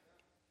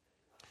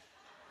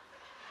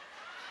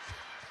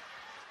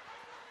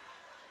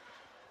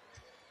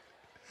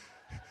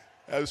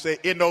 I would say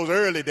in those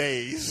early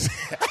days.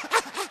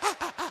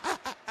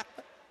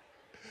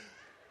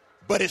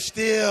 But it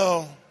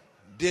still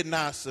did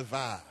not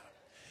survive.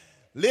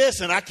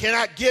 Listen, I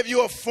cannot give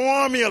you a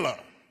formula.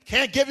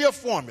 Can't give you a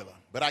formula,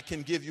 but I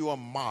can give you a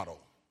model.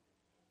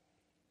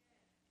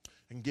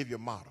 I can give you a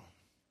model.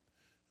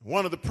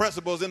 One of the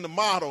principles in the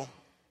model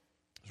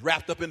is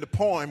wrapped up in the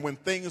poem. When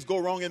things go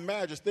wrong in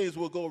marriages, things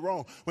will go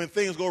wrong. When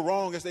things go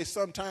wrong, as they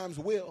sometimes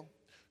will,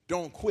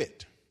 don't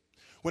quit.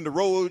 When the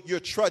road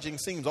you're trudging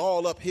seems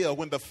all uphill,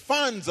 when the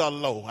funds are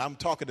low, I'm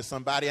talking to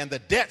somebody, and the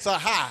debts are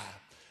high,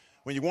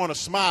 when you want to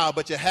smile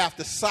but you have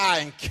to sigh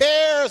and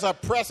cares are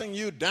pressing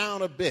you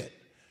down a bit,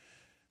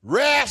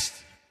 rest,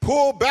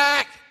 pull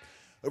back,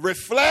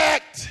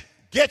 reflect,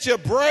 get your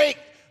break,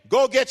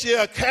 go get you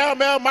a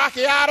caramel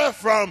macchiato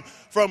from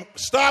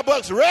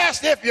Starbucks,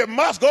 rest if you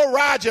must, go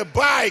ride your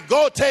bike,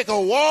 go take a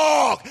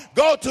walk,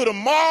 go to the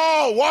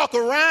mall, walk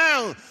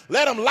around,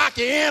 let them lock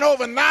you in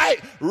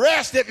overnight,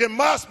 rest if you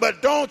must,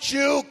 but don't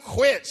you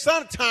quit.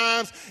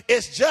 Sometimes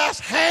it's just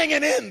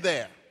hanging in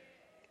there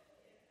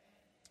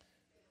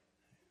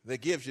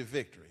that gives you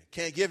victory.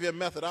 Can't give you a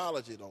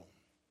methodology though,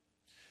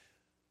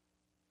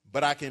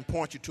 but I can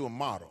point you to a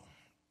model.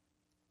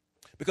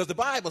 Because the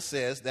Bible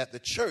says that the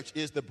church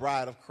is the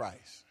bride of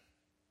Christ.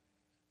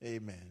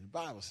 Amen. The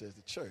Bible says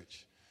the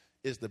church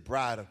is the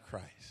bride of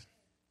Christ.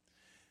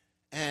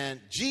 And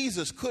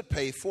Jesus could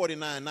pay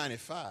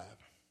 $49.95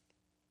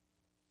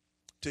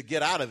 to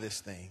get out of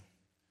this thing,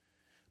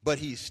 but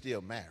he's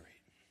still married.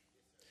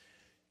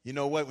 You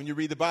know what? When you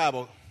read the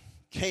Bible,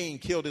 Cain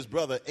killed his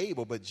brother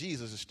Abel, but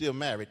Jesus is still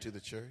married to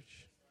the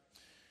church.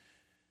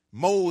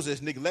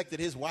 Moses neglected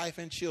his wife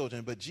and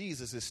children, but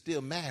Jesus is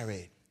still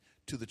married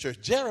to the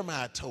church.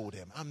 Jeremiah told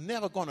him, I'm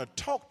never going to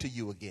talk to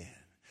you again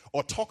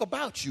or talk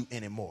about you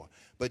anymore.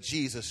 But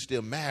Jesus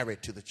still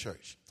married to the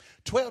church.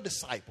 12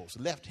 disciples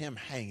left him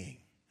hanging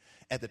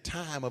at the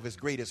time of his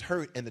greatest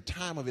hurt and the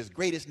time of his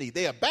greatest need.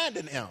 They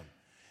abandoned him,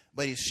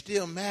 but he's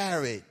still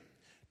married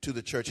to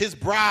the church. His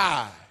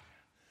bride,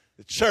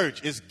 the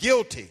church, is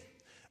guilty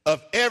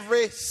of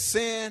every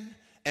sin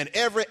and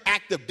every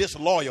act of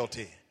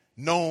disloyalty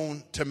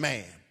known to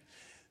man.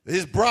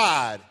 His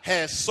bride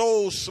has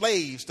sold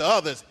slaves to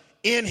others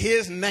in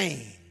his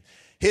name.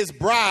 His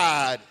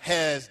bride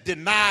has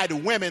denied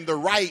women the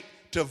right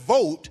to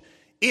vote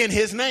in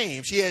his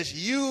name. She has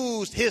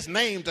used his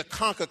name to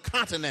conquer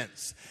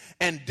continents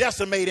and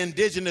decimate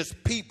indigenous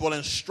people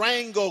and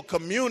strangle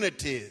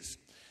communities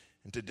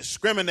and to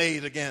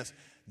discriminate against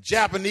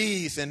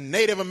Japanese and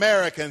Native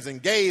Americans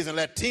and gays and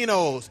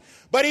Latinos.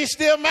 But he's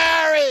still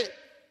married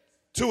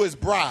to his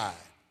bride.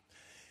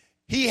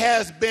 He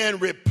has been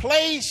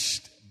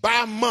replaced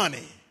by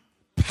money,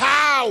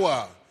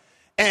 power,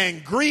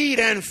 and greed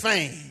and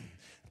fame.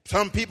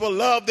 Some people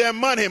love their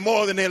money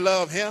more than they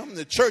love him.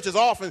 The church has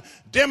often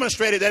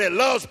demonstrated that it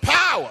loves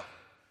power,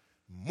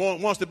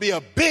 wants to be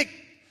a big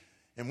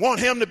and want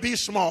him to be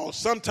small.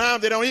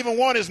 Sometimes they don't even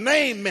want his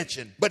name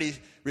mentioned, but he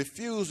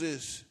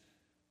refuses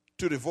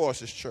to divorce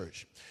his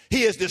church.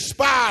 He is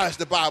despised,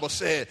 the Bible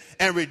said,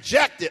 and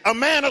rejected, a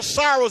man of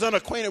sorrows and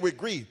acquainted with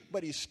grief,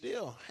 but he's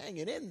still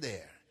hanging in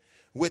there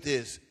with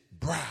his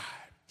bride.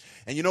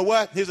 And you know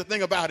what? Here's the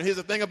thing about him. Here's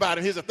the thing about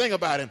him. Here's the thing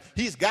about him.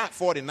 He's got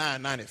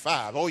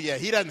 $49.95. Oh, yeah,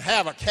 he doesn't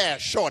have a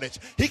cash shortage.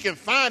 He can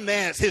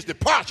finance his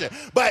departure.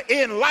 But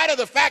in light of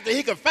the fact that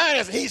he can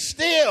finance, he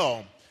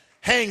still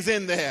hangs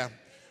in there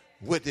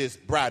with his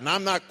bride. Now,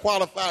 I'm not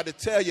qualified to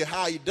tell you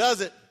how he does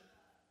it,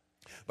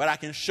 but I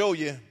can show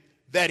you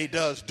that he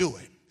does do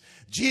it.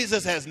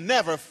 Jesus has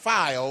never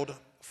filed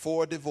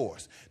for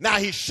divorce. Now,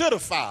 he should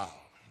have filed.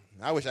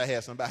 I wish I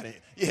had somebody.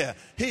 Yeah,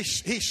 he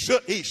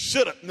should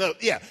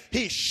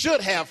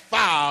have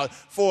filed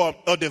for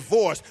a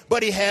divorce,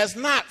 but he has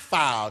not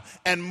filed.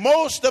 And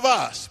most of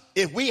us,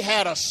 if we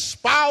had a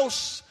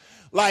spouse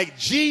like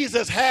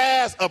Jesus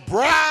has a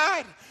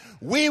bride,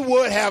 we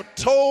would have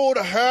told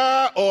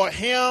her or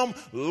him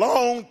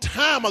long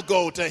time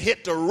ago to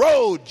hit the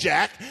road,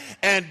 Jack,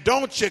 and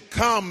don't you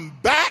come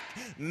back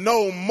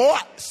no more.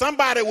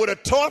 Somebody would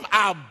have told him,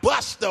 I'll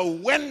bust the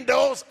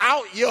windows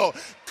out your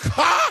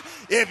car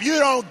if you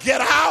don't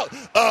get out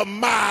of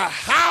my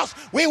house.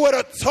 We would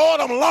have told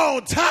him a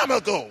long time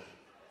ago,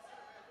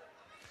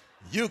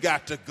 you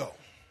got to go.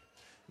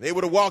 They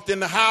would have walked in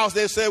the house.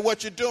 They said,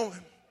 what you doing?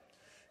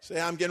 Say,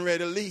 I'm getting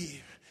ready to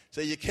leave.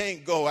 Say, you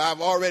can't go.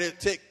 I've already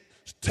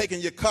taken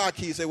your car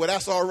keys. Say, well,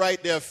 that's all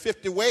right. There are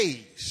 50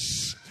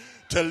 ways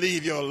to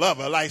leave your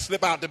lover. Like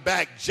slip out the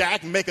back,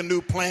 Jack, make a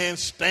new plan,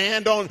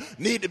 stand, don't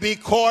need to be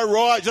coy,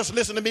 Roy, just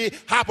listen to me,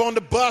 hop on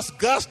the bus,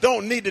 Gus,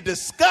 don't need to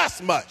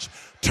discuss much.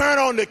 Turn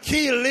on the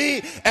key,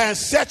 Lee, and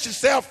set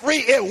yourself free.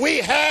 If we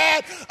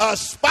had a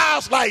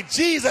spouse like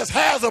Jesus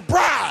has a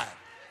bride,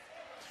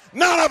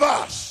 none of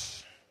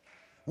us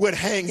would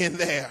hang in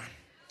there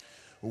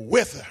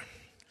with her.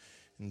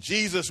 And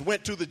Jesus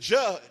went to the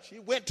judge. He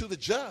went to the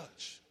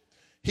judge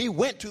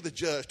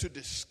to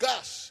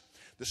discuss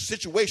the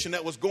situation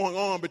that was going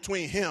on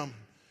between him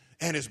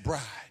and his bride.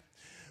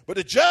 But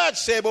the judge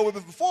said, well,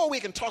 before we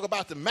can talk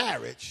about the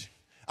marriage,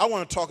 I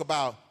want to talk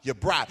about your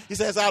bride. He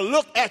says, I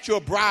look at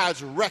your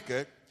bride's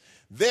record.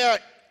 There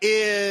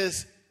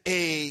is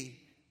a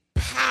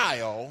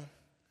pile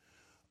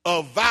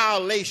of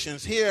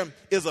violations. Here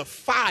is a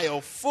file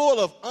full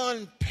of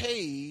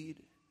unpaid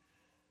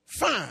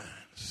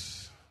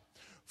fines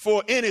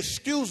for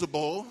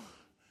inexcusable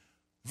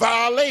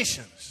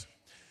violations.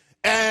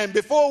 And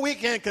before we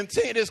can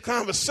continue this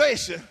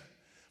conversation,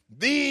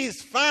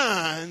 these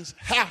fines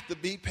have to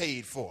be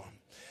paid for.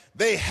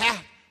 They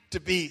have to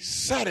be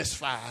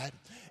satisfied,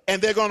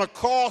 and they're going to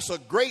cost a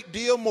great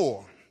deal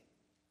more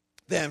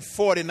than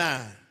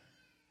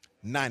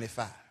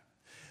 $49.95.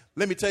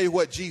 Let me tell you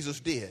what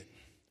Jesus did.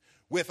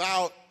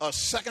 Without a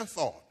second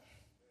thought,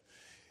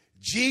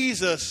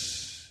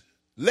 Jesus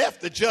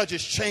left the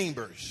judge's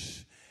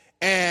chambers,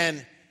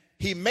 and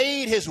he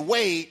made his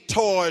way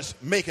towards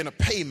making a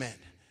payment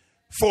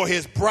for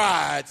his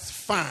bride's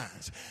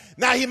fines.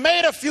 Now, he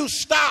made a few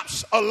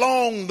stops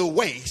along the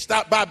way. He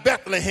stopped by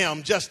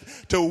Bethlehem just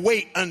to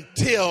wait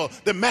until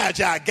the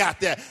Magi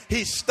got there.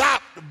 He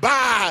stopped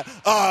by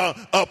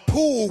a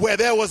pool where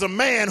there was a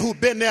man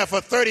who'd been there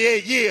for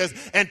 38 years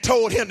and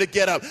told him to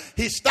get up.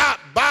 He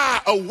stopped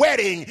by a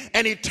wedding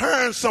and he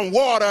turned some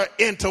water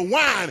into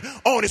wine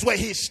on his way.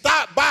 He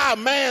stopped by a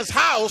man's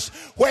house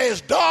where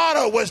his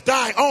daughter was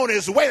dying on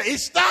his way. He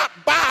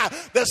stopped by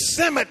the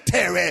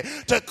cemetery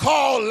to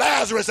call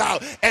Lazarus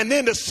out and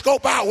then to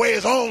scope out where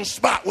his own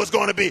spot was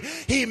going to be.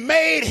 He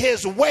made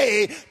his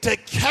way to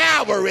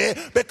Calvary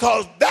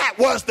because that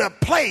was the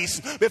place.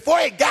 Before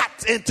he got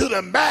into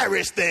the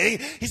marriage thing,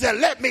 he said,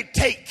 let me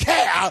take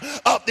care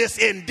of this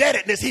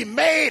indebtedness. He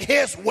made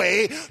his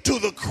way to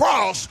the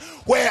cross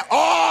where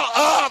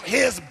all of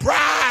his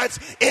bride's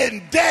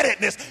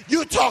indebtedness,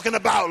 you talking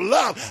about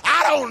love.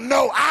 I don't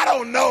know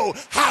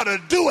how to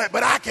do it,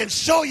 but I can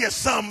show you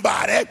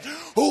somebody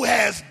who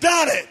has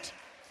done it.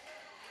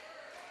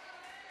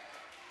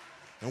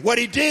 And what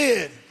he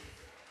did,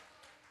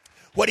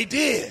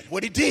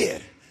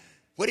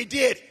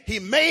 he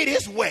made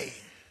his way.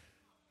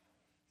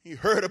 He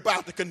heard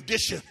about the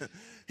condition.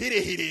 He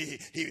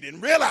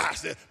didn't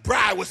realize the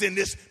bride was in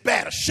this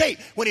bad a shape.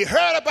 When he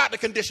heard about the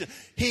condition,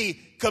 he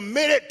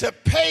committed to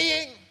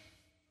paying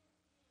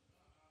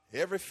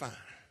every fine.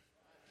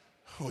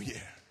 Oh,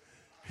 yeah.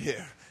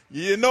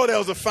 You know there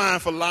was a fine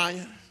for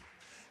lying.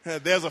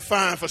 There's a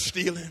fine for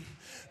stealing.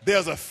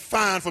 There's a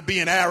fine for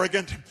being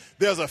arrogant.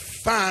 There's a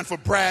fine for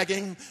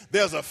bragging.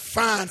 There's a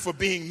fine for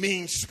being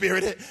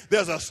mean-spirited.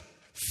 There's a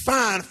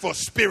fine for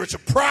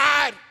spiritual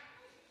pride.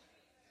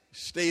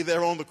 Stay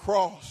there on the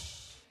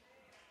cross.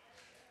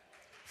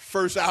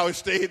 First hour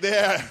stayed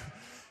there.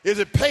 Is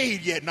it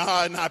paid yet?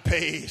 No, not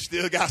paid.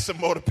 Still got some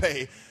more to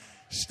pay.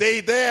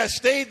 Stayed there.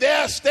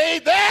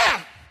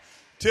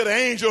 Till the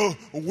angel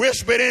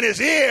whispered in his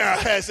ear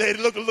and said,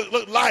 look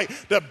like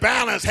the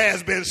balance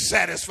has been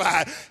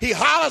satisfied. He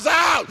hollers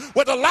out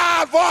with a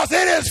loud voice,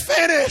 it is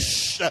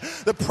finished.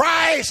 The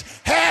price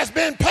has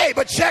been paid.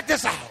 But check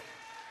this out.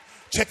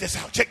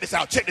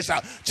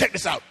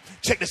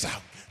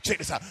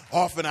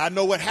 Often I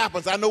know what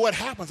happens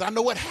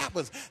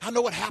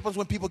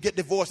when people get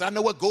divorced. I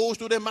know what goes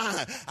through their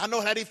mind. I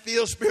know how they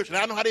feel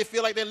spiritually. I know how they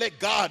feel like they let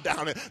God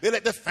down. They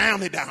let their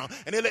family down.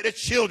 And they let their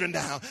children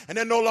down. And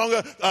they're no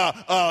longer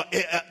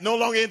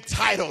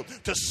entitled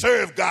to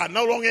serve God.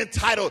 No longer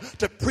entitled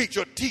to preach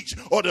or teach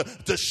or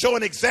to show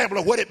an example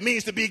of what it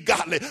means to be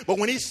godly. But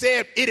when he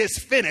said it is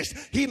finished,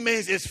 he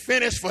means it's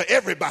finished for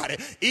everybody.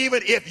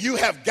 Even if you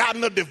have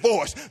gotten a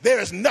divorce, there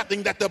is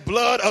nothing that the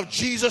blood of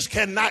Jesus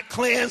cannot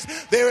cleanse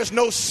sins. There is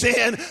no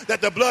sin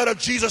that the blood of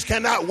Jesus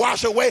cannot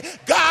wash away.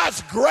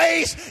 God's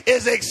grace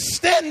is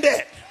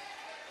extended.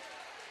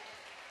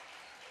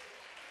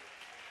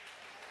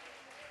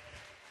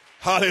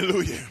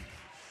 Hallelujah.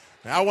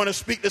 Now, I want to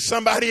speak to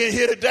somebody in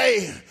here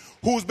today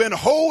who's been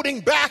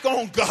holding back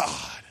on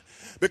God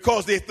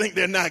because they think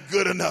they're not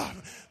good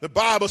enough. The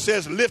Bible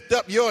says, lift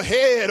up your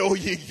head, O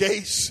ye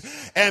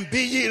gates, and be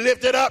ye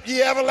lifted up,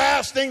 ye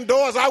everlasting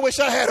doors. I wish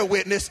I had a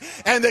witness.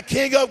 And the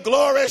King of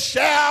glory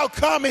shall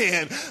come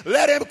in.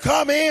 Let him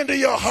come into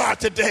your heart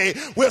today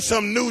with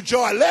some new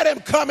joy. Let him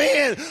come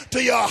in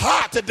to your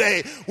heart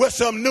today with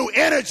some new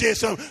energy,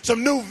 some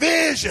new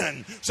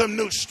vision, some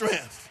new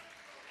strength.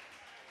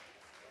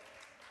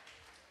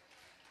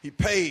 He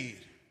paid.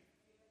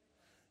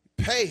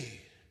 He paid.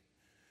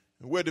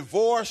 And where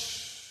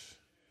divorce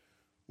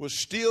will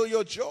steal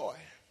your joy,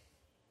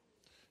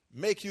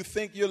 make you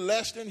think you're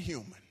less than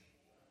human,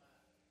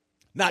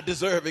 not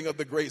deserving of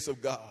the grace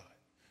of God.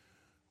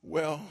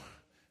 Well,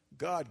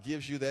 God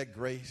gives you that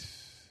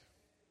grace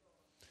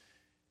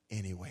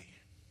anyway.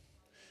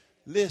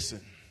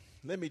 Listen,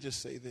 let me just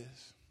say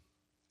this.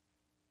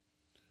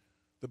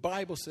 The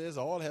Bible says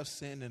all have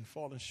sinned and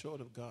fallen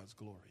short of God's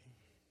glory.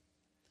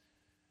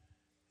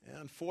 And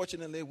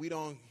unfortunately,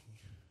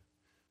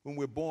 when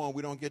we're born,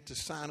 we don't get to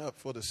sign up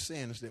for the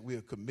sins that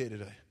we'll commit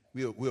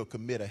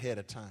ahead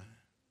of time.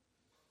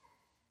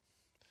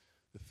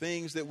 The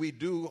things that we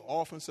do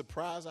often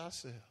surprise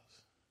ourselves,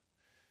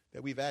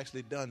 that we've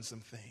actually done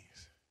some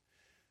things.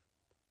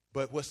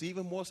 But what's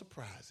even more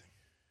surprising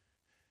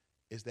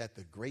is that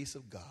the grace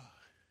of God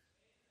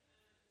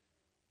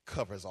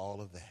covers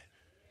all of that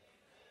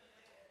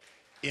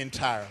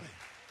entirely.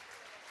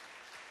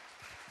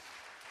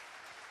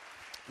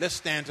 Let's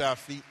stand to our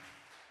feet.